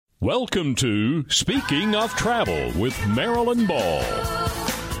Welcome to Speaking of Travel with Marilyn Ball.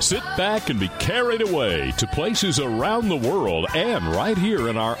 Sit back and be carried away to places around the world and right here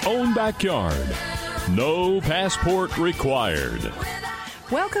in our own backyard. No passport required.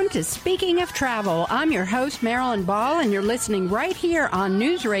 Welcome to Speaking of Travel. I'm your host, Marilyn Ball, and you're listening right here on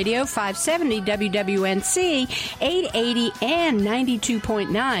News Radio 570 WWNC, 880 and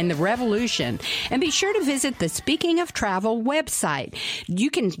 92.9, The Revolution. And be sure to visit the Speaking of Travel website. You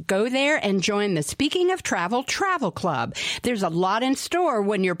can go there and join the Speaking of Travel Travel Club. There's a lot in store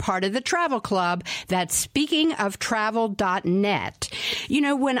when you're part of the travel club. That's speakingoftravel.net. You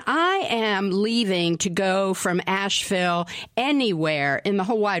know, when I am leaving to go from Asheville anywhere in the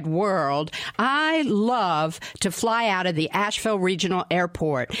whole wide world, I love to fly out of the Asheville Regional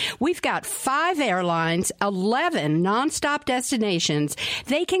Airport. We've got 5 airlines, 11 nonstop destinations.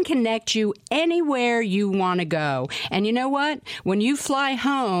 They can connect you anywhere you want to go. And you know what? When you fly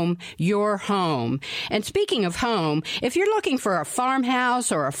home, you're home. And speaking of home, if you're looking for a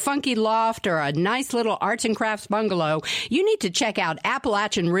farmhouse or a funky loft or a nice little arts and crafts bungalow, you need to check out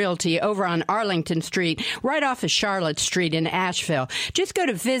Appalachian Realty over on Arlington Street, right off of Charlotte Street in Asheville. Just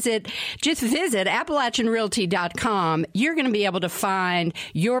visit AppalachianRealty.com. You're going to be able to find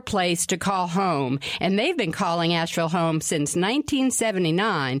your place to call home. And they've been calling Asheville home since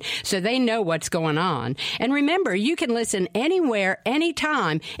 1979, so they know what's going on. And remember, you can listen anywhere,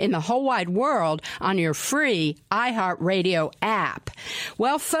 anytime in the whole wide world on your free iHeartRadio app.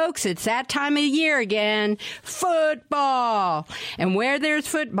 Well, folks, it's that time of year again. Football. And where there's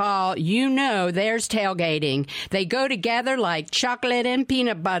football, you know there's tailgating. They go together like chocolate and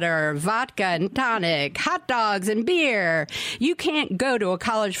peanut butter, vodka and tonic, hot dogs and beer. You can't go to a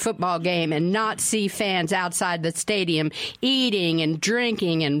college football game and not see fans outside the stadium eating and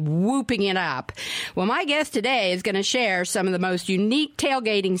drinking and whooping it up. Well, my guest today is going to share some of the most unique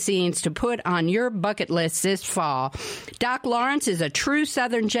tailgating scenes to put on your bucket list this fall. Doc Lawrence is a true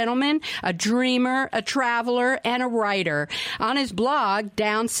Southern gentleman, a dreamer, a traveler, and a writer. On his blog,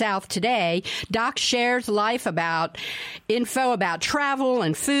 Down South Today, Doc shares info about travel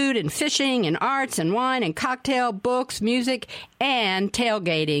and food and fishing and arts and wine and cocktail, books, music, and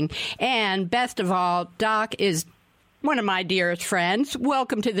tailgating. And best of all, Doc is one of my dearest friends.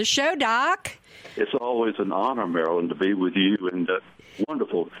 Welcome to the show, Doc. It's always an honor, Marilyn, to be with you and the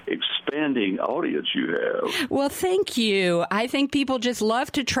wonderful, expanding audience you have. Well, thank you. I think people just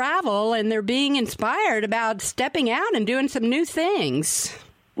love to travel, and they're being inspired about stepping out and doing some new things.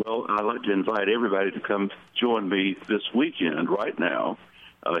 Well, I'd like to invite everybody to come join me this weekend right now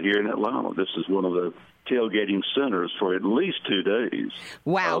here in Atlanta. This is one of the tailgating centers for at least 2 days.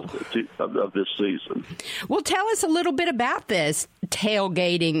 Wow. Of this season. Well, tell us a little bit about this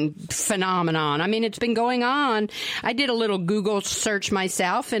tailgating phenomenon. I mean, it's been going on. I did a little Google search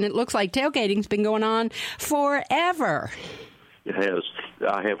myself, and it looks like tailgating's been going on forever. It has.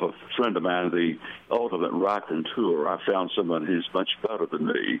 I have a friend of mine, the Ultimate Rockin' Tour. I found someone who's much better than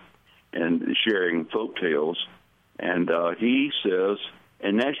me and sharing folk tales. And he says,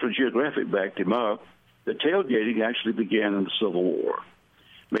 and National Geographic backed him up, that tailgating actually began in the Civil War.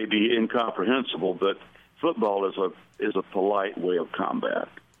 Maybe incomprehensible, but football is a polite way of combat.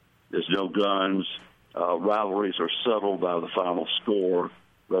 There's no guns. Rivalries are settled by the final score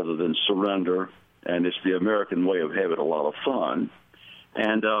rather than surrender. And it's the American way of having a lot of fun.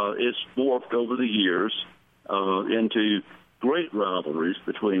 And it's morphed over the years into great rivalries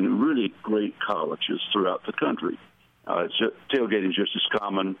between really great colleges throughout the country. Tailgating is just as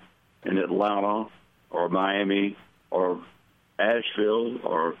common in Atlanta or Miami or Asheville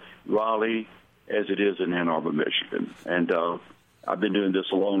or Raleigh as it is in Ann Arbor, Michigan. And I've been doing this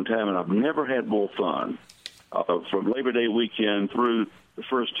a long time, and I've never had more fun. From Labor Day weekend through the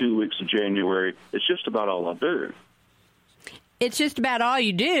first 2 weeks of January, it's just about all I do. It's just about all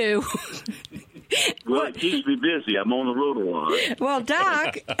you do. Well, it keeps me busy. I'm on the road a lot. Well,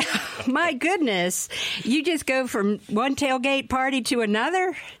 Doc, my goodness, you just go from one tailgate party to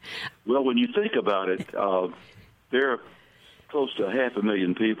another? Well, when you think about it, there are close to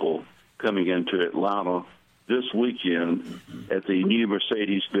 500,000 people coming into Atlanta this weekend at the new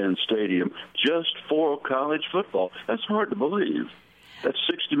Mercedes-Benz Stadium just for college football. That's hard to believe. That's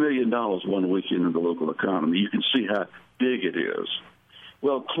 $60 million one weekend in the local economy. You can see how big it is.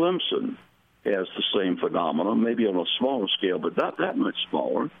 Well, Clemson has the same phenomenon, maybe on a smaller scale, but not that much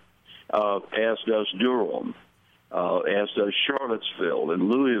smaller, as does Durham, as does Charlottesville and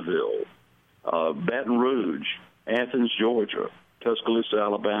Louisville, Baton Rouge, Athens, Georgia, Tuscaloosa,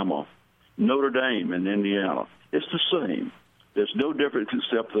 Alabama, Notre Dame in Indiana. It's the same. There's no difference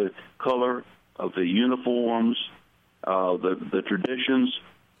except the color of the uniforms, the traditions,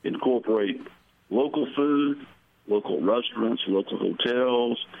 incorporate local food, local restaurants, local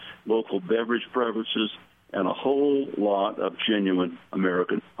hotels, local beverage preferences, and a whole lot of genuine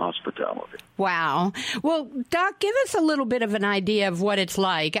American hospitality. Wow. Well, Doc, give us a little bit of an idea of what it's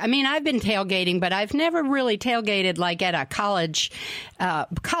like. I mean, I've been tailgating, but I've never really tailgated like at a college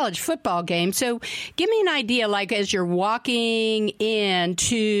football game. So give me an idea, like as you're walking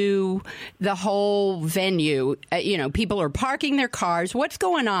into the whole venue, people are parking their cars. What's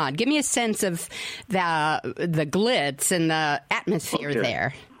going on? Give me a sense of the glitz and the atmosphere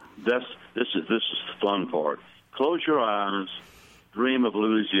there. This is the fun part. Close your eyes, dream of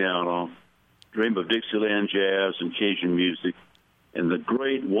Louisiana, dream of Dixieland jazz and Cajun music, and the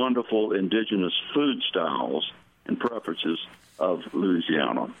great, wonderful indigenous food styles and preferences of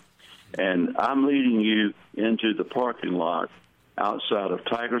Louisiana. And I'm leading you into the parking lot outside of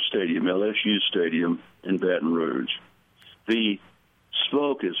Tiger Stadium, LSU Stadium in Baton Rouge. The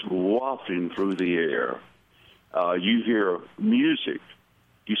smoke is wafting through the air. You hear music.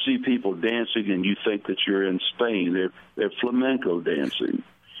 You see people dancing, and you think that you're in Spain. They're flamenco dancing.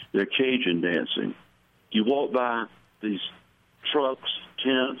 They're Cajun dancing. You walk by these trucks,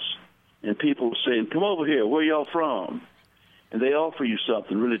 tents, and people are saying, "Come over here. Where y'all from?" And they offer you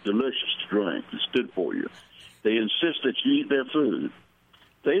something really delicious to drink. It's good for you. They insist that you eat their food.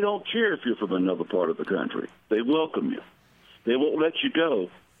 They don't care if you're from another part of the country. They welcome you. They won't let you go.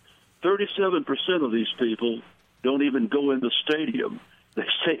 37% of these people don't even go in the stadium. They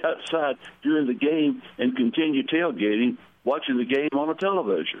stay outside during the game and continue tailgating, watching the game on a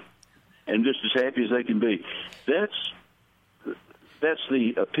television, and just as happy as they can be. That's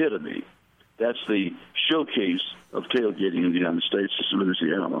the epitome. That's the showcase of tailgating in the United States. It's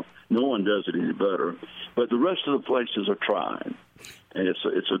Louisiana. No one does it any better. But the rest of the places are trying, and it's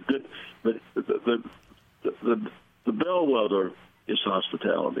a good. But the bellwether is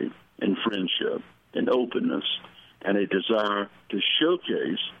hospitality and friendship and openness, and a desire to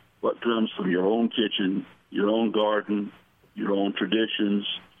showcase what comes from your own kitchen, your own garden, your own traditions,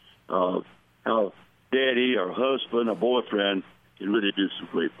 how daddy or husband or boyfriend can really do some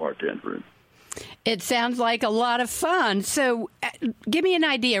great bartendering. It sounds like a lot of fun. So give me an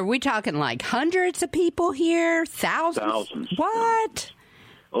idea. Are we talking like hundreds of people here? Thousands? What?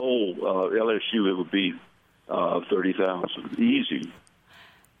 LSU, it would be 30,000.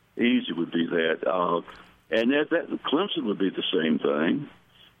 Easy would be that. And that Clemson would be the same thing.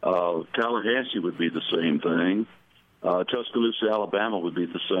 Tallahassee would be the same thing. Tuscaloosa, Alabama would be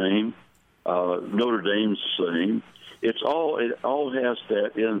the same. Notre Dame's the same. It all has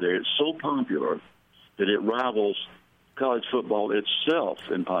that in there. It's so popular that it rivals college football itself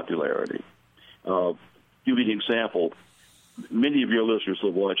in popularity. Give you an example. Many of your listeners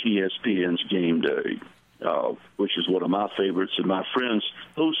will watch ESPN's Game Day, which is one of my favorites, and my friends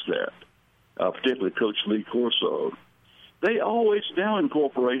host that. Particularly Coach Lee Corso. They always now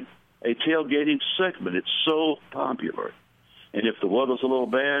incorporate a tailgating segment. It's so popular. And if the weather's a little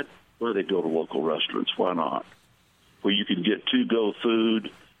bad, well, they go to local restaurants. Why not? Where you can get to-go food,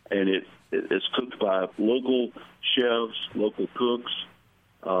 and it's cooked by local chefs, local cooks.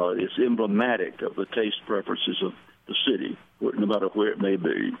 It's emblematic of the taste preferences of the city, no matter where it may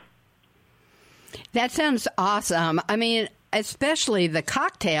be. That sounds awesome. I mean, especially the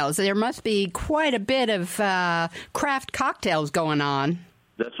cocktails. There must be quite a bit of craft cocktails going on.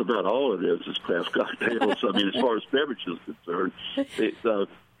 That's about all it is craft cocktails. I mean, as far as beverages concerned, it's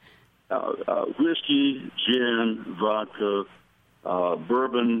whiskey, gin, vodka,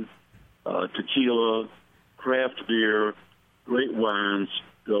 bourbon, tequila, craft beer, great wines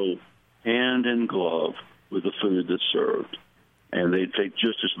go hand in glove with the food that's served. And they take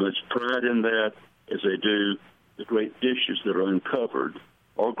just as much pride in that as they do the great dishes that are uncovered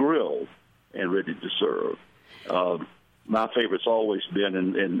or grilled and ready to serve. My favorite's always been,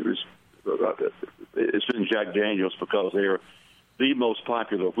 and it's been Jack Daniel's, because they're the most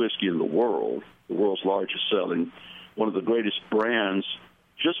popular whiskey in the world's largest selling, one of the greatest brands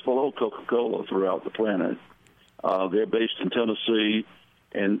just below Coca-Cola throughout the planet. They're based in Tennessee,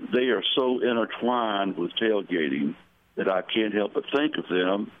 and they are so intertwined with tailgating that I can't help but think of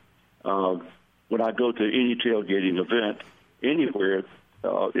them when I go to any tailgating event anywhere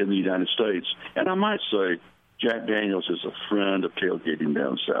in the United States. And I might say Jack Daniel's is a friend of tailgating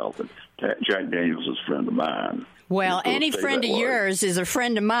down south, and Jack Daniel's is a friend of mine. Well, any friend of yours is a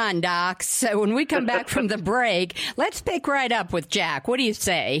friend of mine, Doc. So when we come back from the break, let's pick right up with Jack. What do you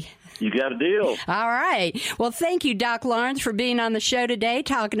say? You got a deal. All right. Well, thank you, Doc Lawrence, for being on the show today,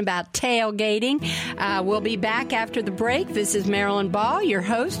 talking about tailgating. We'll be back after the break. This is Marilyn Ball, your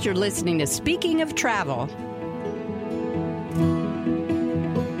host. You're listening to Speaking of Travel.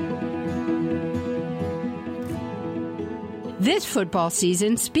 This football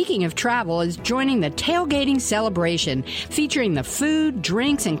season, Speaking of Travel is joining the tailgating celebration, featuring the food,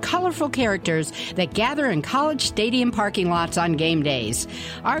 drinks, and colorful characters that gather in college stadium parking lots on game days.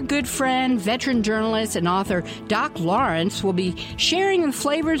 Our good friend, veteran journalist, and author Doc Lawrence will be sharing the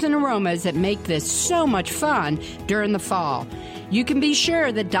flavors and aromas that make this so much fun during the fall. You can be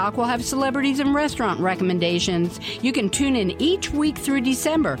sure that Doc will have celebrities and restaurant recommendations. You can tune in each week through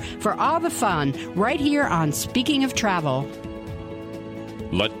December for all the fun right here on Speaking of Travel.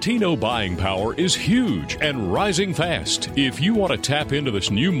 Latino buying power is huge and rising fast. If you want to tap into this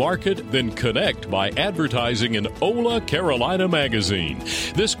new market, then connect by advertising in Hola Carolina magazine.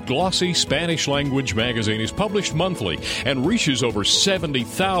 This glossy Spanish-language magazine is published monthly and reaches over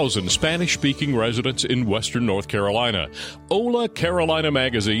 70,000 Spanish-speaking residents in Western North Carolina. Hola Carolina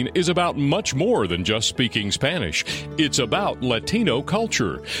magazine is about much more than just speaking Spanish. It's about Latino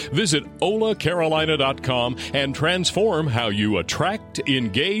culture. Visit holacarolina.com and transform how you attract,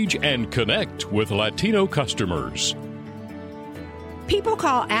 engage, and connect with Latino customers. People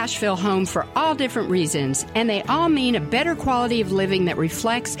call Asheville home for all different reasons, and they all mean a better quality of living that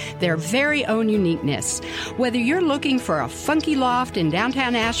reflects their very own uniqueness. Whether you're looking for a funky loft in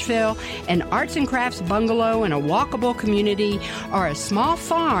downtown Asheville, an arts and crafts bungalow in a walkable community, or a small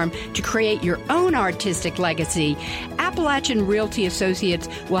farm to create your own artistic legacy, Appalachian Realty Associates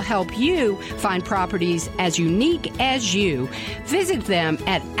will help you find properties as unique as you. Visit them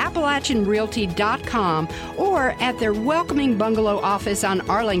at AppalachianRealty.com or at their welcoming bungalow office on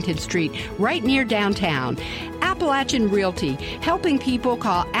Arlington Street, right near downtown. Appalachian Realty, helping people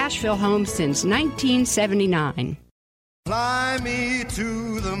call Asheville home since 1979. Fly me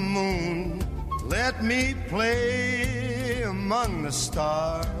to the moon, let me play among the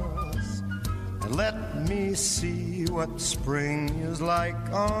stars, and let me see what spring is like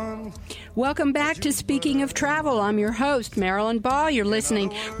on... Welcome back to Speaking of Travel. I'm your host, Marilyn Ball. You're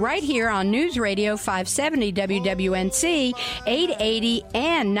listening right here on News Radio 570 WWNC, 880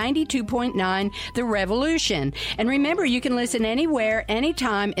 and 92.9 The Revolution. And remember, you can listen anywhere,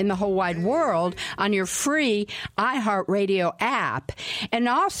 anytime in the whole wide world on your free iHeartRadio app. And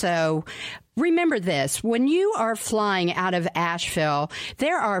also, remember this, when you are flying out of Asheville,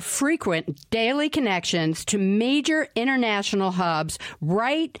 there are frequent daily connections to major international hubs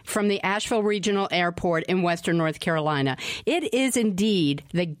right from the Asheville Regional Airport in Western North Carolina. It is indeed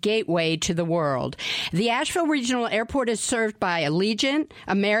the gateway to the world. The Asheville Regional Airport is served by Allegiant,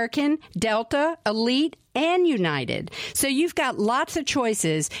 American, Delta, Elite, and United. So you've got lots of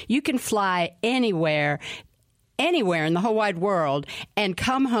choices. You can fly anywhere in the whole wide world and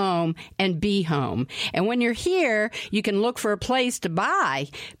come home and be home. And when you're here, you can look for a place to buy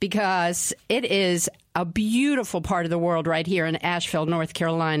because it is a beautiful part of the world right here in Asheville, North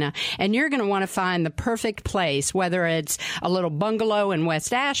Carolina. And you're going to want to find the perfect place, whether it's a little bungalow in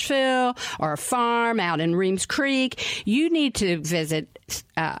West Asheville or a farm out in Reems Creek. You need to visit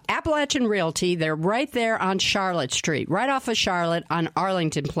Appalachian Realty. They're right there on Charlotte Street, right off of Charlotte on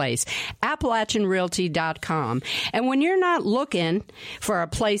Arlington Place, AppalachianRealty.com. And when you're not looking for a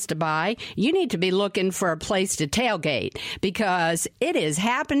place to buy, you need to be looking for a place to tailgate because it is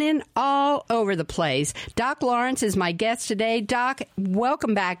happening all over the place. Doc Lawrence is my guest today. Doc,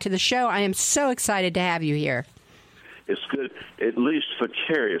 welcome back to the show. I am so excited to have you here. It's good, at least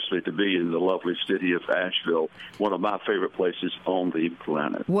vicariously, to be in the lovely city of Asheville, one of my favorite places on the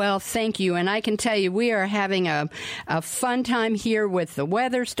planet. Well, thank you. And I can tell you, we are having a fun time here with the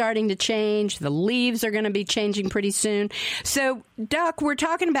weather starting to change. The leaves are going to be changing pretty soon. So, Doc, we're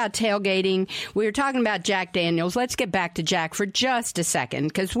talking about tailgating. We were talking about Jack Daniels. Let's get back to Jack for just a second,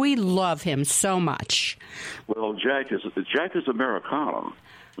 because we love him so much. Well, Jack is Americana,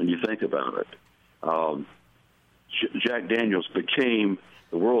 when you think about it. Jack Daniels became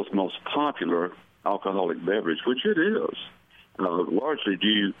the world's most popular alcoholic beverage, which it is, largely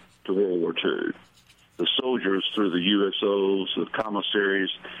due to World War II. The soldiers, through the USOs, the commissaries,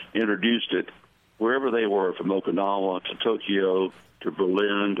 introduced it wherever they were, from Okinawa to Tokyo to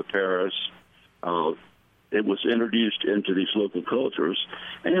Berlin to Paris. It was introduced into these local cultures,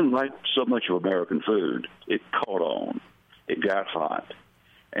 and like so much of American food, it caught on. It got hot.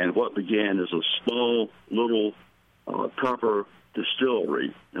 And what began as a small little copper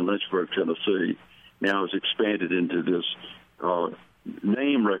distillery in Lynchburg, Tennessee, now has expanded into this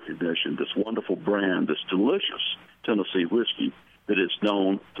name recognition, this wonderful brand, this delicious Tennessee whiskey that it's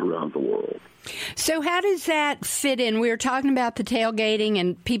known throughout the world. So how does that fit in? We were talking about the tailgating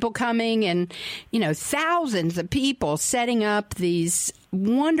and people coming and, thousands of people setting up these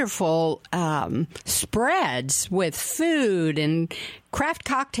wonderful spreads with food and craft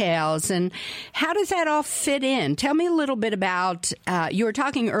cocktails. And how does that all fit in? Tell me a little bit about, you were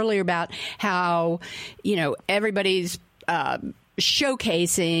talking earlier about how, everybody's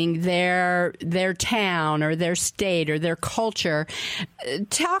showcasing their town or their state or their culture.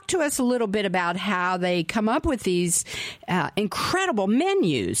 Talk to us a little bit about how they come up with these incredible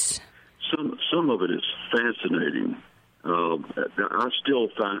menus. Some of it is fascinating. I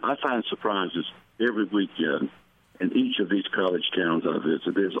find surprises every weekend in each of these college towns I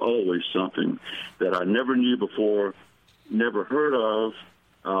visit. There's always something that I never knew before, never heard of,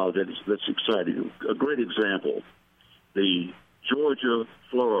 that's exciting. A great example, the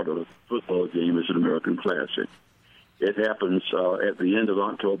Georgia-Florida football game is an American Classic. It happens at the end of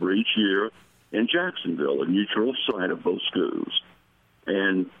October each year in Jacksonville, a neutral site of both schools.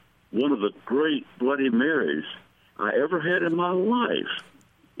 And one of the great Bloody Marys I ever had in my life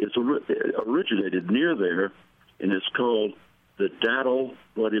is originated near there, and it's called the Dattel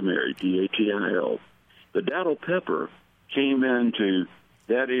Bloody Mary, D-A-T-I-L. The Dattel pepper came into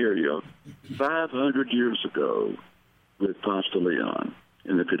that area 500 years ago with Ponce de Leon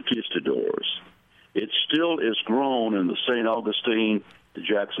and the conquistadors. It still is grown in the St. Augustine to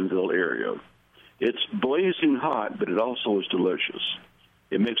Jacksonville area. It's blazing hot, but it also is delicious.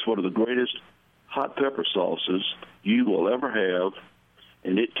 It makes one of the greatest hot pepper sauces you will ever have,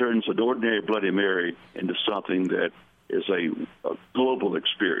 and it turns an ordinary Bloody Mary into something that is a global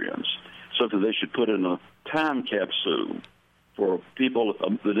experience, something they should put in a time capsule for people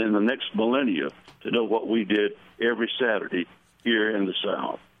in the next millennia to know what we did every Saturday here in the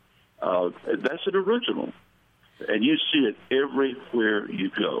South. That's an original, and you see it everywhere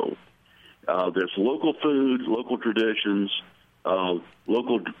you go. There's local food, local traditions,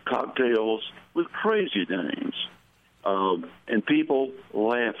 local cocktails with crazy names, and people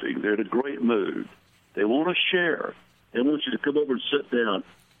laughing. They're in a great mood. They want to share. They want you to come over and sit down,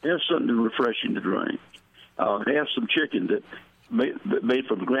 have something refreshing to drink, have some chicken that made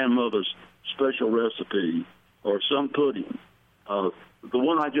from grandmother's special recipe, or some pudding. The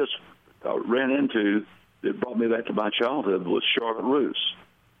one I just ran into that brought me back to my childhood was Charlotte Russe.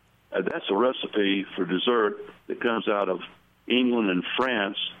 That's a recipe for dessert that comes out of England and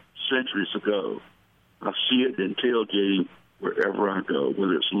France centuries ago. I see it in tailgating wherever I go,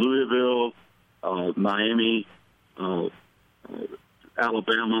 whether it's Louisville, Miami,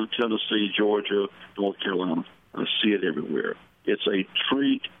 Alabama, Tennessee, Georgia, North Carolina. I see it everywhere. It's a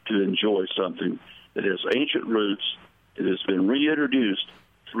treat to enjoy something that has ancient roots. It has been reintroduced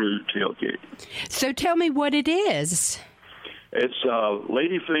through tailgating. So tell me what it is. It's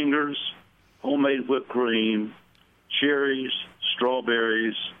ladyfingers, homemade whipped cream, cherries,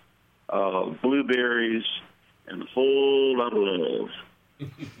 strawberries, blueberries, and a whole lot of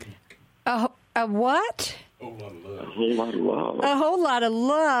love. A what? A whole lot of love. A whole lot of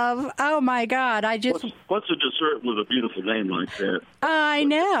love. Oh, my God. What's a dessert with a beautiful name like that? I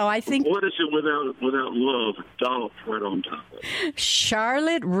know. I think... What is it without love dolloped right on top of it?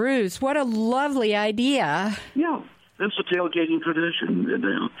 Charlotte Russe. What a lovely idea. Yeah. That's a tailgating tradition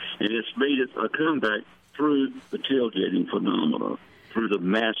now. And it's made it a comeback through the tailgating phenomena, through the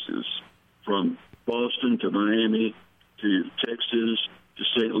masses, from Boston to Miami to Texas to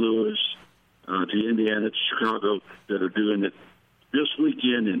St. Louis to Indiana to Chicago, that are doing it this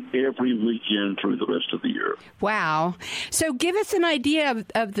weekend and every weekend through the rest of the year. Wow. So give us an idea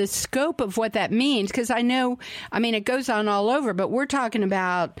of the scope of what that means, because it goes on all over, but we're talking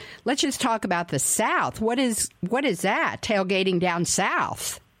about, let's just talk about the South. What is that, tailgating down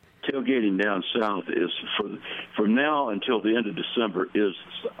south? Tailgating down south is, from now until the end of December, is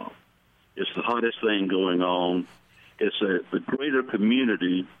the South. It's the hottest thing going on. It's the greater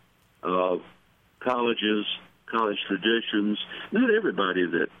community of colleges, college traditions. Not everybody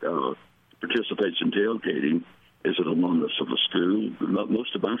that participates in tailgating is an alumnus of a school.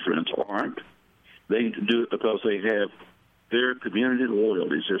 Most of my friends aren't. They do it because they have their community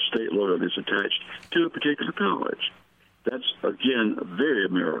loyalties, their state loyalties attached to a particular college. That's, again, very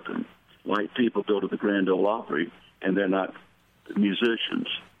American. Like people go to the Grand Ole Opry and they're not musicians.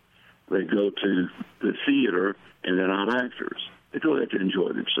 They go to the theater and they're not actors. They go there to enjoy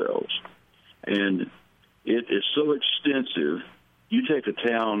themselves. And it is so extensive. You take a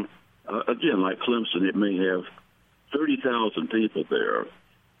town, again, like Clemson, it may have 30,000 people there.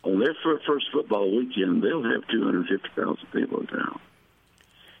 On their first football weekend, they'll have 250,000 people in town.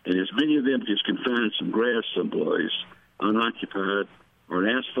 And as many of them just can find some grass someplace, unoccupied, or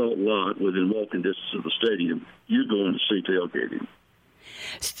an asphalt lot within walking distance of the stadium, you're going to see tailgating.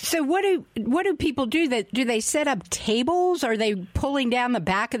 So what do people do? Do they set up tables? Are they pulling down the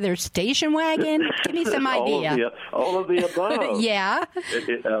back of their station wagon? Give me some idea. All of the above. Yeah.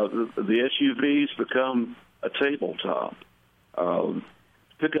 The SUVs become a tabletop.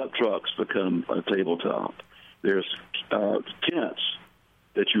 Pickup trucks become a tabletop. There's tents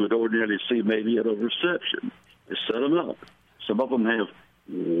that you would ordinarily see maybe at a reception. They set them up. Some of them have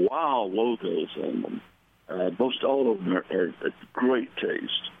wow logos on them. Most all of them are great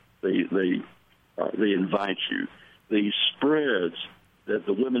taste. They invite you. The spreads that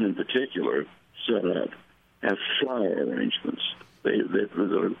the women in particular set up have flower arrangements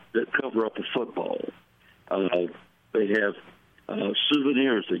that cover up a football. They have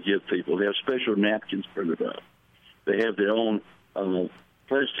souvenirs they give people. They have special napkins printed up. They have their own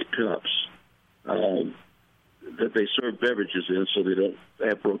plastic cups that they serve beverages in so they don't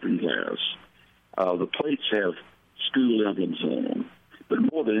have broken glass. The plates have school emblems on them. But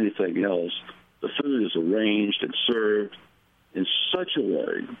more than anything else, the food is arranged and served in such a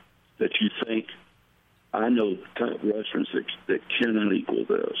way that you think, I know top restaurants that cannot equal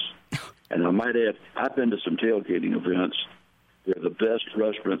this. And I might add, I've been to some tailgating events where the best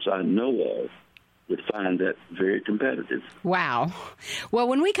restaurants I know of would find that very competitive. Wow. Well,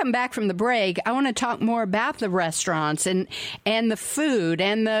 when we come back from the break, I want to talk more about the restaurants and the food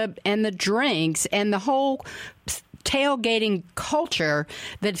and the drinks and the whole tailgating culture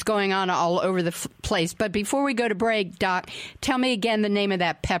that's going on all over the place. But before we go to break, Doc, tell me again the name of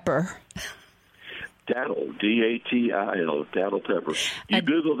that pepper. Dattel, D-A-T-I-L, Dattel pepper. You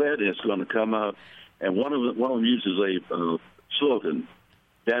Google that, and it's going to come up. And one of them uses a slogan,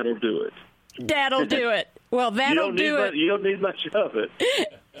 "That'll do it." That'll do it. Well, that'll do it. You don't need much of it.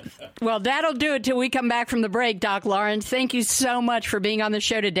 Well, that'll do it till we come back from the break, Doc Lawrence. Thank you so much for being on the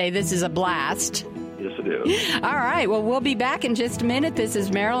show today. This is a blast. Yes, it is. All right. Well, we'll be back in just a minute. This is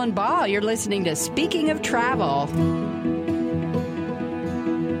Marilyn Ball. You're listening to Speaking of Travel.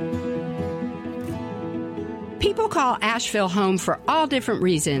 People call Asheville home for all different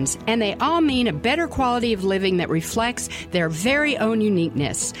reasons, and they all mean a better quality of living that reflects their very own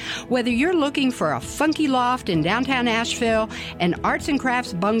uniqueness. Whether you're looking for a funky loft in downtown Asheville, an arts and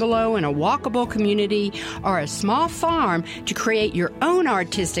crafts bungalow in a walkable community, or a small farm to create your own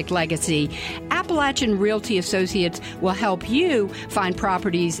artistic legacy, Appalachian Realty Associates will help you find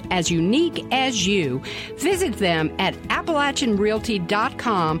properties as unique as you. Visit them at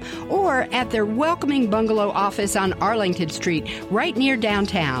AppalachianRealty.com or at their welcoming bungalow office on Arlington Street, right near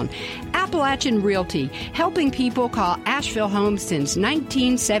downtown. Appalachian Realty, helping people call Asheville home since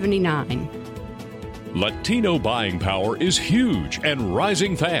 1979. Latino buying power is huge and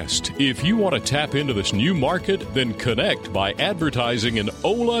rising fast. If you want to tap into this new market, then connect by advertising in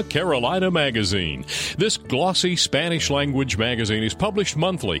Hola Carolina magazine. This glossy Spanish-language magazine is published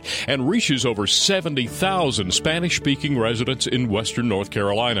monthly and reaches over 70,000 Spanish-speaking residents in western North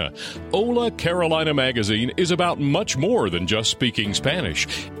Carolina. Hola Carolina magazine is about much more than just speaking Spanish.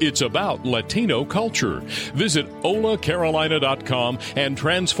 It's about Latino culture. Visit holacarolina.com and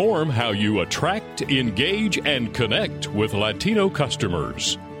transform how you attract, engage, and connect with Latino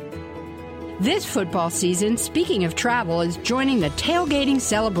customers. This football season, Speaking of Travel is joining the tailgating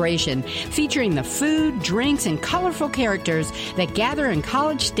celebration, featuring the food, drinks, and colorful characters that gather in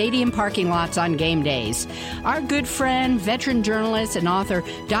college stadium parking lots on game days. Our good friend, veteran journalist, and author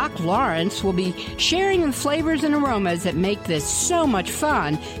Doc Lawrence will be sharing the flavors and aromas that make this so much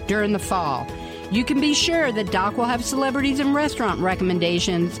fun during the fall. You can be sure that Doc will have celebrities and restaurant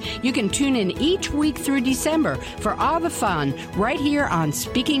recommendations. You can tune in each week through December for all the fun right here on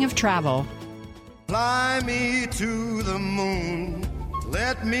Speaking of Travel. Fly me to the moon,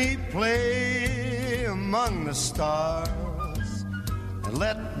 let me play among the stars, and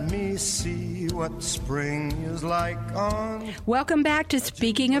let me see what spring is like on... Welcome back to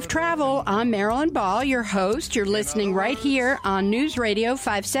Speaking of Travel. I'm Marilyn Ball, your host. You're listening right here on News Radio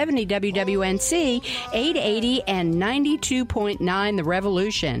 570 WWNC, 880 and 92.9 The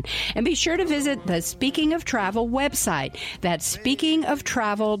Revolution. And be sure to visit the Speaking of Travel website. That's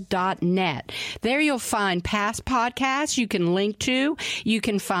speakingoftravel.net. There you'll find past podcasts you can link to. You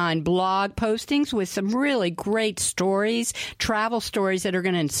can find blog postings with some really great stories, travel stories that are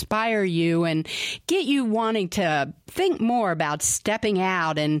going to inspire you and get you wanting to think more about stepping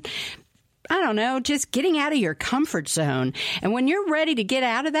out and I don't know, just getting out of your comfort zone. And when you're ready to get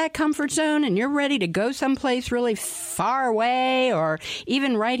out of that comfort zone and you're ready to go someplace really far away or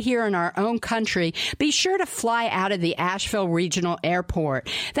even right here in our own country, be sure to fly out of the Asheville Regional Airport.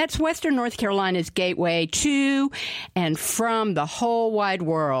 That's Western North Carolina's gateway to and from the whole wide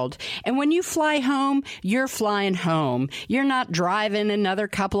world. And when you fly home, you're flying home. You're not driving another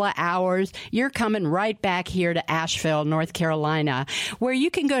couple of hours. You're coming right back here to Asheville, North Carolina, where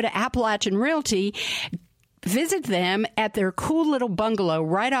you can go to Appalachian Realty. Visit them at their cool little bungalow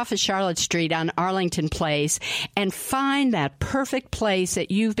right off of Charlotte Street on Arlington Place and find that perfect place that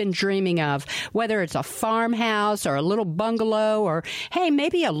you've been dreaming of, whether it's a farmhouse or a little bungalow or, hey,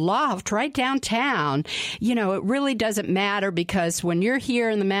 maybe a loft right downtown. You know, it really doesn't matter because when you're here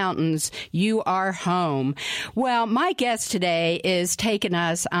in the mountains, you are home. Well, my guest today is taking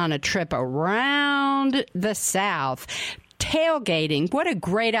us on a trip around the South. Tailgating. What a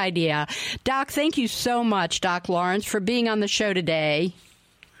great idea. Doc, thank you so much, Doc Lawrence, for being on the show today.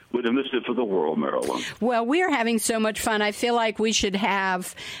 We'd have missed it for the world, Marilyn. Well, we are having so much fun. I feel like we should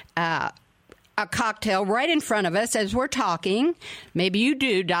have a cocktail right in front of us as we're talking. Maybe you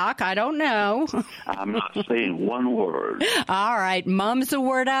do, Doc. I don't know. I'm not saying one word. All right. Mum's a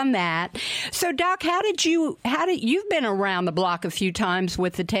word on that. So, Doc, you've been around the block a few times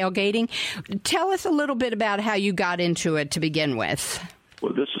with the tailgating. Tell us a little bit about how you got into it to begin with.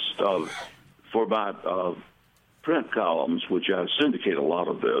 Well, this is for my print columns, which I syndicate a lot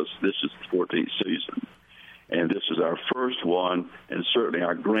of this. This is the 14th season. And this is our first one, and certainly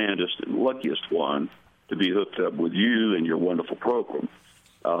our grandest and luckiest one, to be hooked up with you and your wonderful program.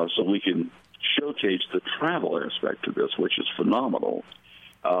 So we can showcase the travel aspect of this, which is phenomenal.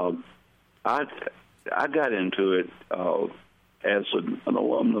 I got into it as an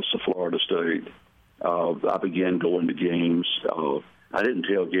alumnus of Florida State. I began going to games. I didn't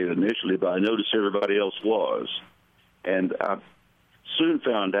tailgate initially, but I noticed everybody else was. And I soon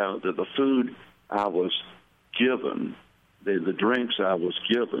found out that the food I was given, the drinks I was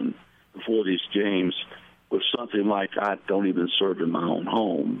given before these games was something like I don't even serve in my own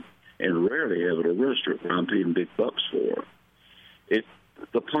home and rarely have at a restaurant where I'm paying big bucks for.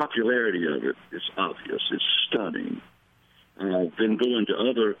 The popularity of it is obvious. It's stunning. I've been going to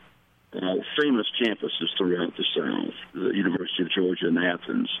other famous campuses throughout the South, the University of Georgia in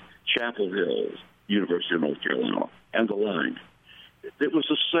Athens, Chapel Hill, University of North Carolina, and the like. It was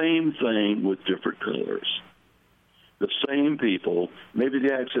the same thing with different colors. The same people, maybe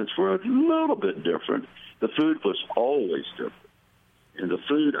the accents were a little bit different. The food was always different. And the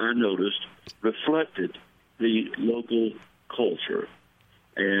food, I noticed, reflected the local culture.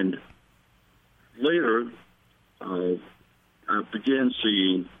 And later, I began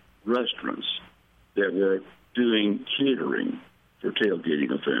seeing restaurants that were doing catering for tailgating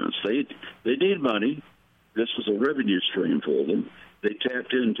events. They need money. This was a revenue stream for them. They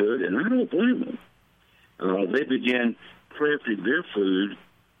tapped into it, and I don't blame them. They began crafting their food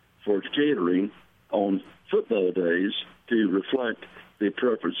for catering on football days to reflect the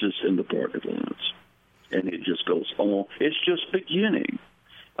preferences in the parking lots. And it just goes on. It's just beginning.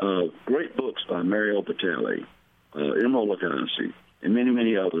 Great books by Mario Batali, Emeril Lagasse, and many,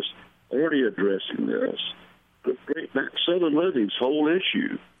 many others already addressing this. Great Southern Living's whole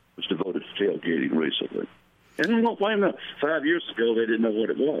issue was devoted to tailgating recently. And I don't blame them. 5 years ago, they didn't know what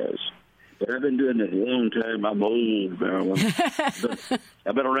it was. But I've been doing it a long time. I'm old, Marilyn.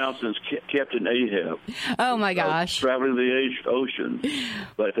 I've been around since Captain Ahab. Oh, my gosh. Traveling the ocean.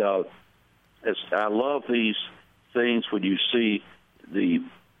 But I love these things when you see the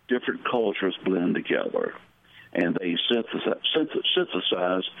different cultures blend together. And they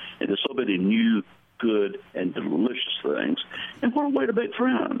synthesize into so many new, good, and delicious things. And what a way to make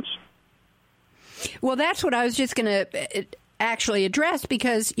friends. Well, that's what I was just going to actually address,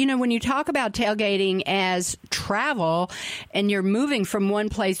 because, you know, when you talk about tailgating as travel and you're moving from one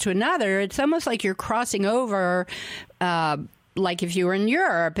place to another, it's almost like you're crossing over, like if you were in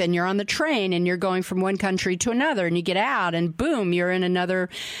Europe and you're on the train and you're going from one country to another and you get out and boom, you're in another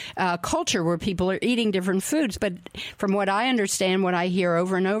culture where people are eating different foods. But from what I understand, what I hear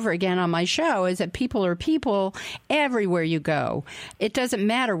over and over again on my show is that people are people everywhere you go. It doesn't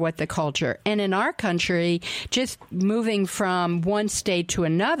matter what the culture. And in our country, just moving from one state to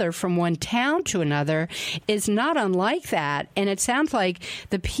another, from one town to another, is not unlike that. And it sounds like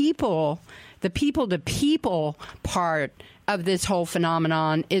the people to people part of this whole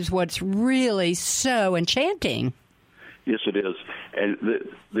phenomenon is what's really so enchanting. Yes, it is. And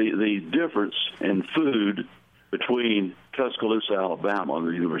the difference in food between Tuscaloosa, Alabama,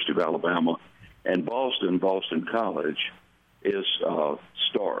 the University of Alabama, and Boston College is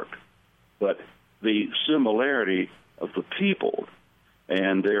stark. but the similarity of the people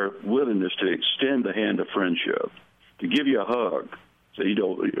and their willingness to extend the hand of friendship, to give you a hug. So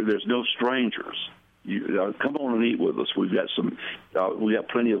there's no strangers. Come on and eat with us. We got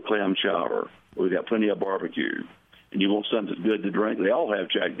plenty of clam chowder. We got plenty of barbecue. And you want something good to drink? They all have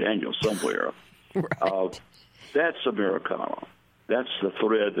Jack Daniels somewhere. Right. That's Americana. That's the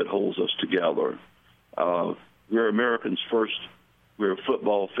thread that holds us together. We're Americans first. We're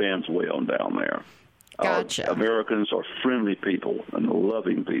football fans way on down there. Gotcha. Americans are friendly people and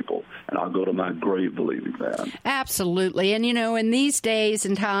loving people, and I'll go to my grave believing that. Absolutely. And, in these days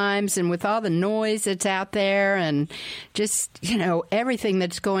and times and with all the noise that's out there and just, everything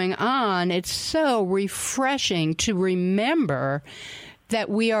that's going on, it's so refreshing to remember that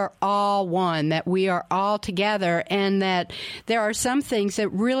we are all one, that we are all together, and that there are some things that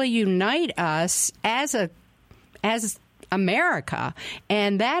really unite us as America,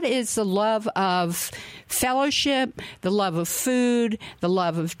 and that is the love of fellowship, the love of food, the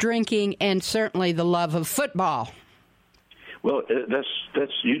love of drinking, and certainly the love of football. Well,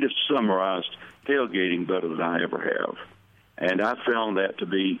 that's you just summarized tailgating better than I ever have, and I found that to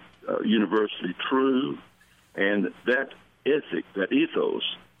be universally true, and that ethic, that ethos,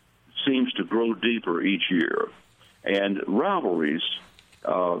 seems to grow deeper each year. And rivalries,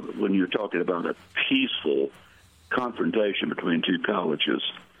 when you're talking about a peaceful confrontation between two colleges,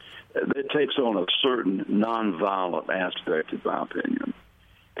 it takes on a certain nonviolent aspect, in my opinion.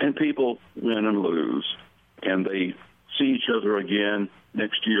 And people win and lose, and they see each other again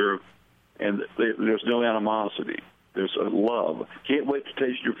next year, and there's no animosity. There's a love. Can't wait to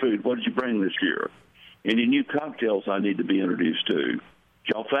taste your food. What did you bring this year? Any new cocktails I need to be introduced to? Did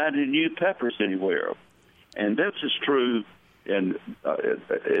y'all find any new peppers anywhere? And that's as true in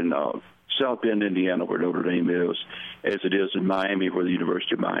South Bend, Indiana, where Notre Dame is, as it is in Miami, where the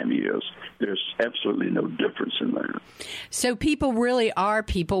University of Miami is. There's absolutely no difference in that. So people really are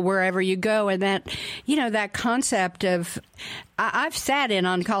people wherever you go, and that, that concept of, I've sat in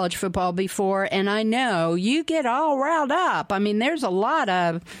on college football before, and I know you get all riled up. I mean, there's a lot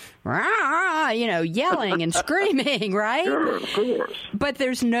of, yelling and screaming, right? Sure, of course. But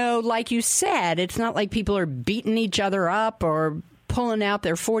there's no, like you said, it's not like people are beating each other up or pulling out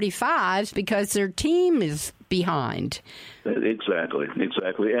their 45s because their team is behind. Exactly.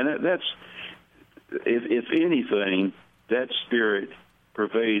 And that's, if anything, that spirit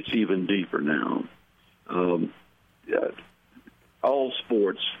pervades even deeper now. All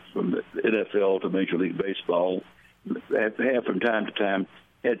sports, from the NFL to Major League Baseball, have from time to time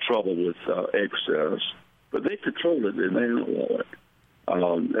had trouble with excess, but they control it and they outlaw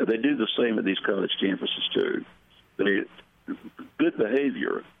it. They do the same at these college campuses too. Good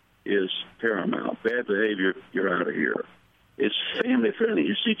behavior is paramount. Bad behavior, you're out of here. It's family friendly.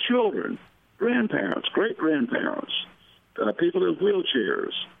 You see children, grandparents, great-grandparents, people in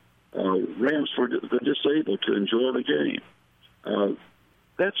wheelchairs, ramps for the disabled to enjoy the game.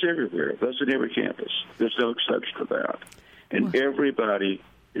 That's everywhere. That's at every campus. There's no exception to that. And everybody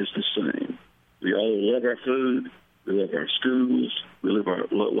is the same. We all love our food. We love our schools. We love our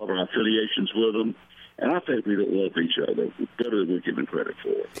affiliations with them. And I think we don't love each other better than we're given credit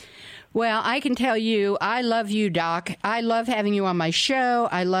for. Well, I can tell you, I love you, Doc. I love having you on my show.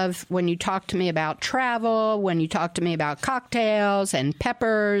 I love when you talk to me about travel, when you talk to me about cocktails and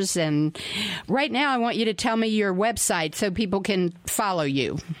peppers. And right now, I want you to tell me your website so people can follow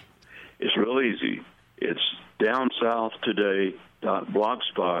you. It's real easy. It's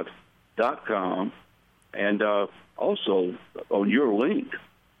downsouthtoday.blogspot.com, and also on your link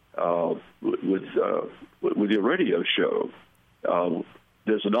with your radio show.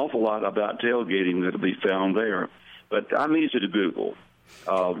 There's an awful lot about tailgating that will be found there, but I'm easy to Google.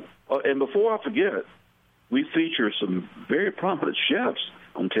 And before I forget, we feature some very prominent chefs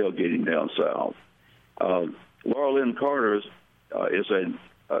on tailgating down south. Laura Lynn Carter is a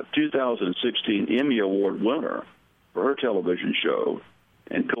 2016 Emmy Award winner for her television show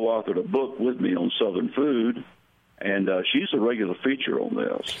and co-authored a book with me on Southern food. And she's a regular feature on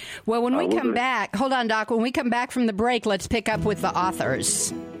this. Well, when we come back, hold on, Doc. When we come back from the break, let's pick up with the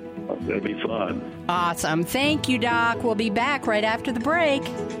authors. That'll be fun. Awesome. Thank you, Doc. We'll be back right after the break.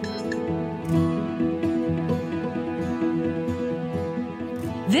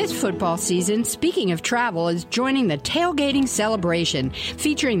 This football season, speaking of travel, is joining the tailgating celebration,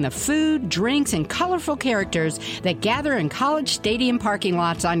 featuring the food, drinks, and colorful characters that gather in college stadium parking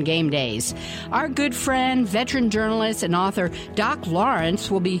lots on game days. Our good friend, veteran journalist, and author Doc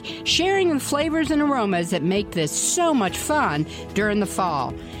Lawrence will be sharing the flavors and aromas that make this so much fun during the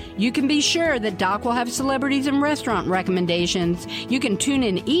fall. You can be sure that Doc will have celebrities and restaurant recommendations. You can tune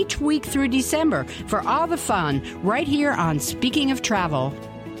in each week through December for all the fun right here on Speaking of Travel.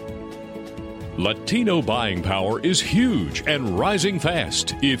 Latino buying power is huge and rising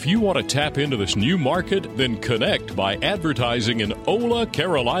fast. If you want to tap into this new market, then connect by advertising in Hola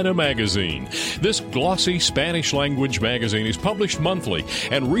Carolina magazine. This glossy Spanish-language magazine is published monthly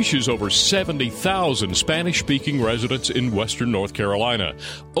and reaches over 70,000 Spanish-speaking residents in western North Carolina.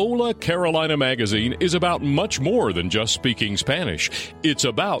 Hola Carolina magazine is about much more than just speaking Spanish. It's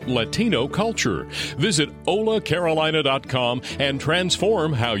about Latino culture. Visit holacarolina.com and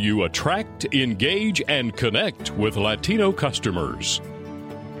transform how you attract, engage, and connect with Latino customers.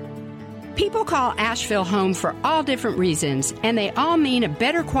 People call Asheville home for all different reasons, and they all mean a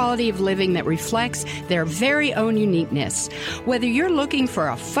better quality of living that reflects their very own uniqueness. Whether you're looking for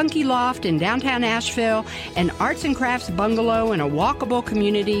a funky loft in downtown Asheville, an arts and crafts bungalow in a walkable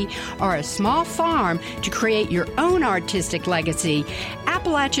community, or a small farm to create your own artistic legacy,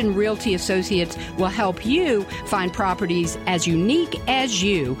 Appalachian Realty Associates will help you find properties as unique as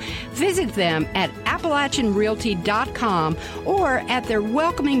you. Visit them at AppalachianRealty.com or at their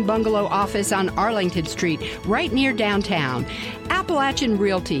welcoming bungalow office on Arlington Street, right near downtown. Appalachian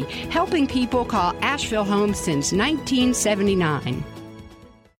Realty, helping people call Asheville home since 1979.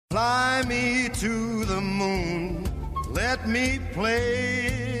 Fly me to the moon, let me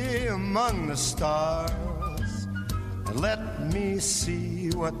play among the stars, and let me see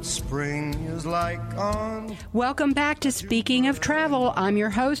what spring is like on... Welcome back to Speaking of Travel. I'm your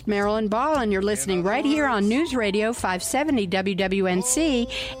host, Marilyn Ball, and you're listening right here on News Radio 570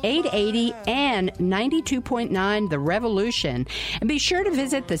 WWNC, 880 and 92.9 The Revolution. And be sure to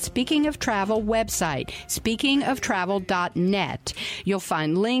visit the Speaking of Travel website, speakingoftravel.net. You'll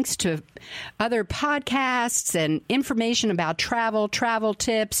find links to other podcasts and information about travel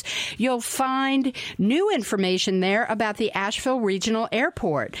tips. You'll find new information there about the Asheville Regional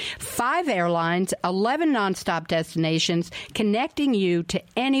Airport. 5 airlines, 11 nonstop destinations, connecting you to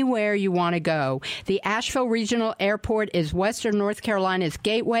anywhere you want to go. The Asheville Regional Airport is Western North Carolina's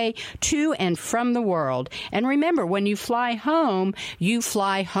gateway to and from the world. And remember, when you fly home, you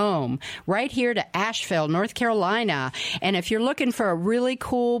fly home. Right here to Asheville, North Carolina. And if you're looking for a really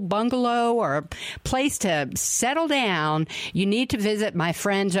cool bungalow or a place to settle down, you need to visit my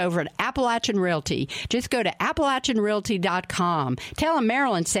friends over at Appalachian Realty. Just go to AppalachianRealty.com. Tell them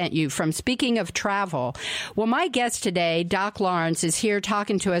Marilyn sent you from Speaking of Travel. Well, my guest today, Doc Lawrence, is here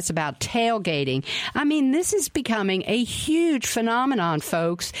talking to us about tailgating. I mean, this is becoming a huge phenomenon,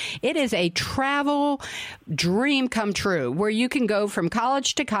 folks. It is a travel dream come true, where you can go from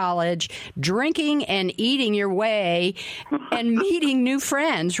college to college, drinking and eating your way and meeting new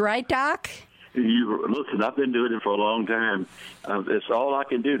friends. Right, Doc? Listen, I've been doing it for a long time. It's all I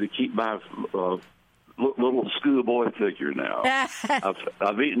can do to keep my little schoolboy figure now.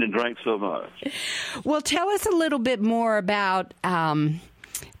 I've eaten and drank so much. Well, tell us a little bit more about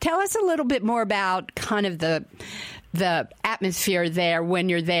kind of the atmosphere there when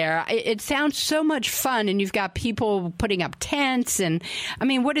you're there. It sounds so much fun, and you've got people putting up tents, and I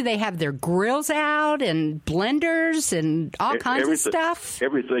mean, what do they have? Their grills out and blenders and all kinds of stuff?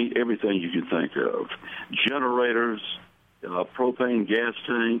 Everything you can think of. Generators, propane gas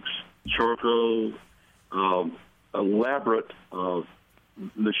tanks, charcoal, elaborate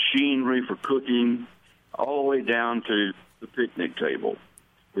machinery for cooking, all the way down to the picnic table,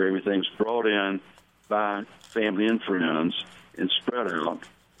 where everything's brought in by family and friends and spread out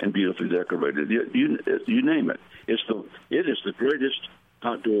and beautifully decorated. You name it. It is the greatest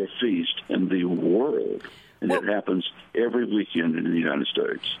outdoor feast in the world. And it happens every weekend in the United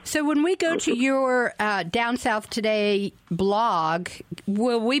States. So when we go to your Down South Today blog,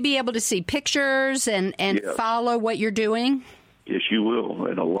 will we be able to see pictures and yes. follow what you're doing? Yes, you will,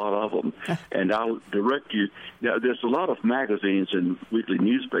 and a lot of them. And I'll direct you. Now, there's a lot of magazines and weekly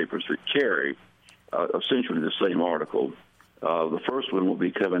newspapers that carry essentially the same article. The first one will be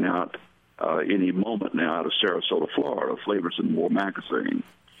coming out any moment now out of Sarasota, Florida, Flavors and More magazine.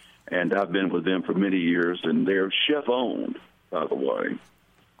 And I've been with them for many years, and they're chef-owned, by the way.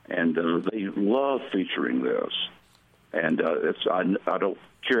 And they love featuring this. And I don't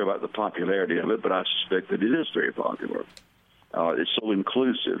care about the popularity of it, but I suspect that it is very popular. It's so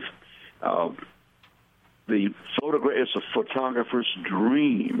inclusive. It's a photographer's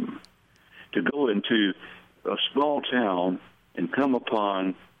dream to go into a small town and come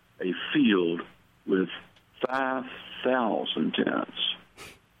upon a field with 5,000 tents.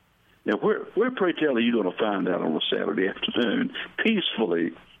 Now, where pray tell, are you going to find that on a Saturday afternoon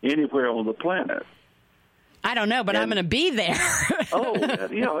peacefully anywhere on the planet? I don't know, but I'm going to be there. Oh,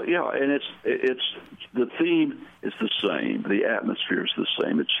 yeah, and it's the theme is the same. The atmosphere is the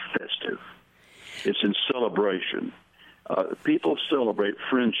same. It's festive. It's in celebration. People celebrate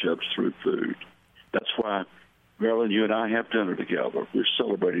friendships through food. That's why, Marilyn, you and I have dinner together. We're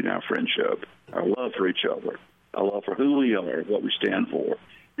celebrating our friendship, our love for each other, our love for who we are, what we stand for.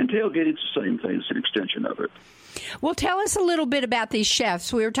 And tailgating's the same thing. It's an extension of it. Well, tell us a little bit about these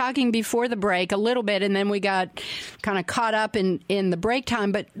chefs. We were talking before the break a little bit, and then we got kind of caught up in the break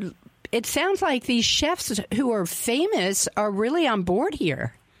time. But it sounds like these chefs who are famous are really on board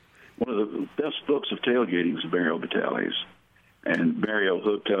here. One of the best books of tailgating is Mario Batali's. And Mario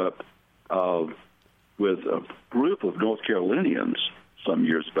hooked up with a group of North Carolinians some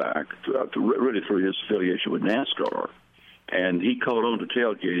years back, really through his affiliation with NASCAR. And he caught on to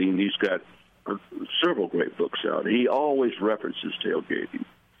tailgating. He's got several great books out. He always references tailgating.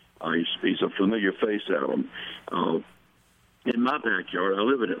 He's a familiar face at them. In my backyard, I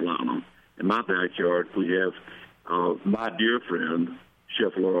live in Atlanta. In my backyard, we have my dear friend,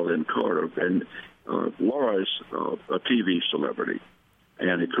 Chef Laura Lynn Carter, and Laura is a TV celebrity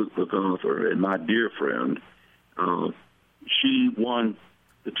and a cookbook author. And my dear friend, she won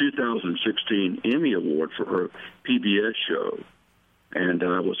the 2016 Emmy Award for her PBS show, and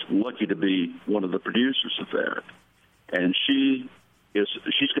I was lucky to be one of the producers of that. And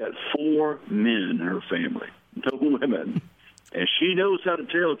she's got 4 men in her family, no women, and she knows how to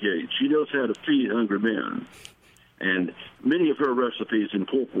tailgate. She knows how to feed hungry men. And many of her recipes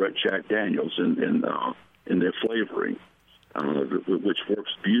incorporate Jack Daniels in their flavoring, which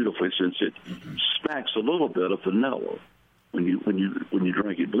works beautifully since it smacks a little bit of vanilla when you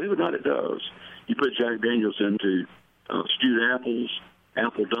drink it. Believe it or not, it does. You put Jack Daniels into stewed apples,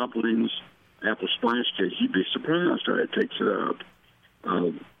 apple dumplings, apple spice cake, you'd be surprised how it takes it up.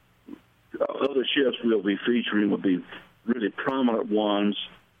 Other chefs we'll be featuring will be really prominent ones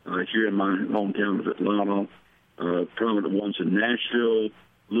here in my hometown of Atlanta. Prominent ones in Nashville,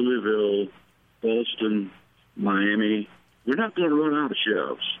 Louisville, Boston, Miami. We're not going to run out of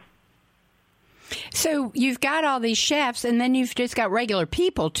chefs. So you've got all these chefs, and then you've just got regular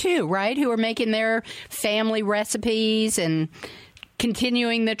people, too, right, who are making their family recipes and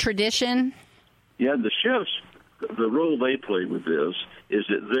continuing the tradition? Yeah, the chefs, the role they play with this is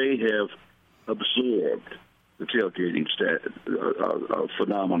that they have absorbed the tailgating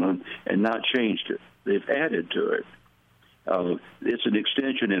phenomenon and not changed it. They've added to it. It's an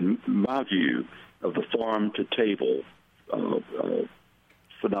extension, in my view, of the farm-to-table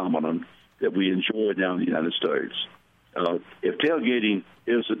phenomenon that we enjoy down in the United States. If tailgating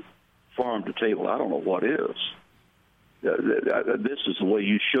isn't farm-to-table, I don't know what is. This is the way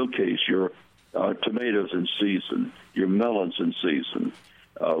you showcase your tomatoes in season, your melons in season,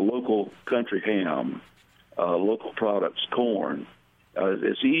 local country ham, local products, corn.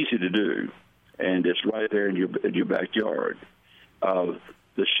 It's easy to do, and it's right there in your backyard.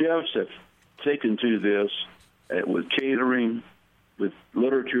 The chefs have taken to this with catering, with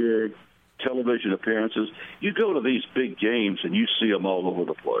literature, television appearances. You go to these big games and you see them all over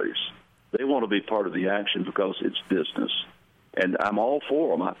the place. They want to be part of the action because it's business. And I'm all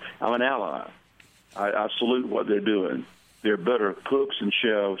for them. I'm an ally. I salute what they're doing. They're better cooks and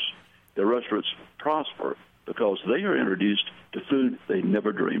chefs. Their restaurants prosper because they are introduced to food they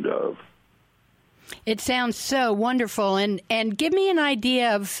never dreamed of. It sounds so wonderful. And give me an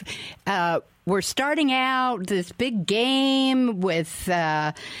idea of we're starting out this big game with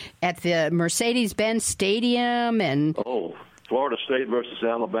at the Mercedes-Benz Stadium. And Florida State versus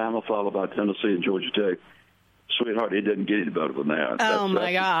Alabama, followed by Tennessee and Georgia Tech. Sweetheart, it doesn't get any better than that.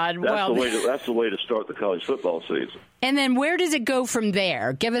 My God. That's the way to start the college football season. And then where does it go from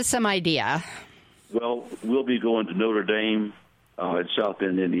there? Give us some idea. Well, we'll be going to Notre Dame in South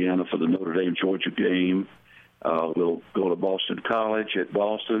Bend, Indiana for the Notre Dame-Georgia game. We'll go to Boston College at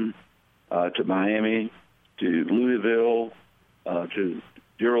Boston, to Miami, to Louisville, to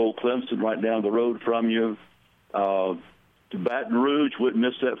dear old Clemson right down the road from you, to Baton Rouge, wouldn't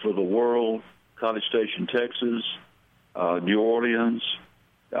miss that for the world, College Station, Texas, New Orleans,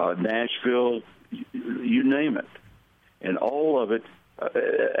 Nashville, you name it. And all of it,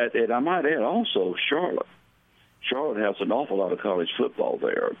 and I might add also Charlotte. Charlotte has an awful lot of college football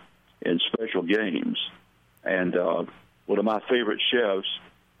there in special games. And one of my favorite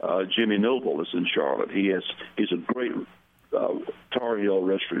chefs, Jimmy Noble, is in Charlotte. He's a great Tar Heel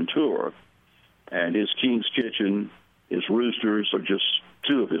restaurateur, and his King's Kitchen, his Roosters are just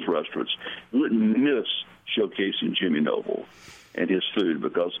two of his restaurants. Wouldn't miss showcasing Jimmy Noble and his food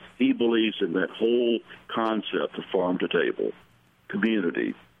because he believes in that whole concept of farm to table,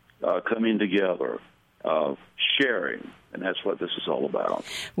 community, coming together, sharing. And that's what this is all about.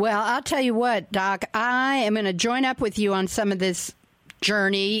 Well, I'll tell you what, Doc, I am going to join up with you on some of this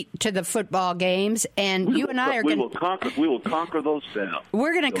journey to the football games, and you and I are going to... We will conquer those towns.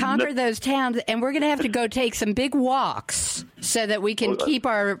 We're going to conquer those towns, and we're going to have to go take some big walks so that we can keep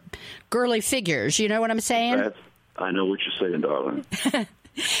our girly figures. You know what I'm saying? I know what you're saying, darling.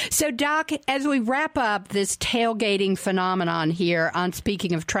 So, Doc, as we wrap up this tailgating phenomenon here on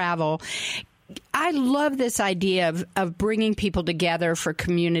Speaking of Travel, I love this idea of bringing people together for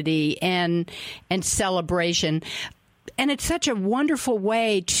community and celebration. And it's such a wonderful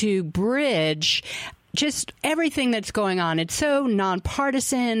way to bridge just everything that's going on. It's so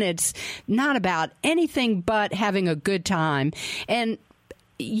nonpartisan. It's not about anything but having a good time. And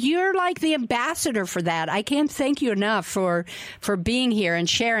you're like the ambassador for that. I can't thank you enough for being here and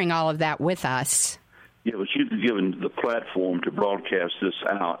sharing all of that with us. Yeah, but you've given the platform to broadcast this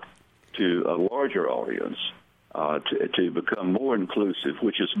out to a larger audience, to become more inclusive,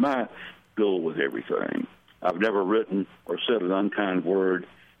 which is my goal with everything. I've never written or said an unkind word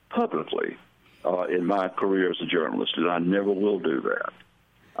publicly in my career as a journalist, and I never will do that.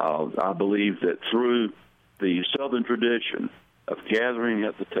 I believe that through the Southern tradition of gathering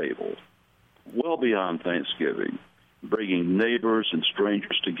at the table, well beyond Thanksgiving, bringing neighbors and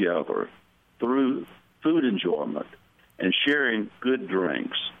strangers together through food enjoyment and sharing good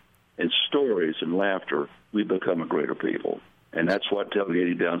drinks and stories and laughter, we become a greater people. And that's what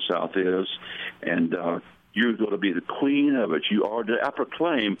Tailgating Down South is. And you're going to be the queen of it. You are, I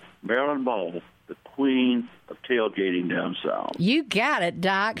proclaim Marilyn Ball the queen of tailgating down south. You got it,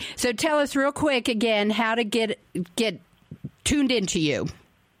 Doc. So tell us real quick again how to get tuned into you.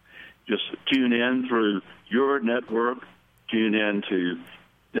 Just tune in through your network. Tune in to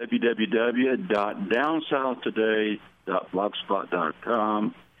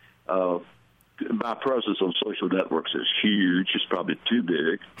www.downsouthtoday.blogspot.com. My presence on social networks is huge. It's probably too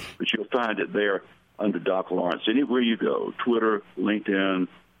big, but you'll find it there under Doc Lawrence. Anywhere you go, Twitter, LinkedIn,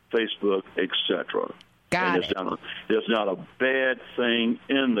 Facebook, etc. There's not a bad thing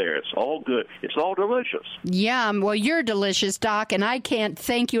in there. It's all good. It's all delicious. Yeah, well, you're delicious, Doc, and I can't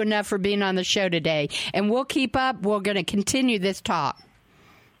thank you enough for being on the show today. And we'll keep up. We're going to continue this talk.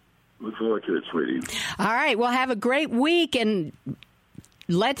 Look forward to it, sweetie. All right. Well, have a great week, and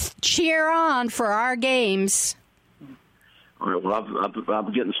let's cheer on for our games. All right. Well, I'll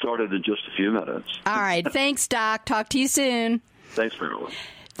be getting started in just a few minutes. All right. Thanks, Doc. Talk to you soon. Thanks, Marilyn.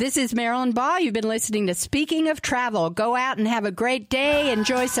 This is Marilyn Ball. You've been listening to Speaking of Travel. Go out and have a great day.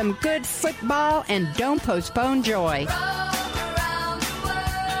 Enjoy some good football, and don't postpone joy.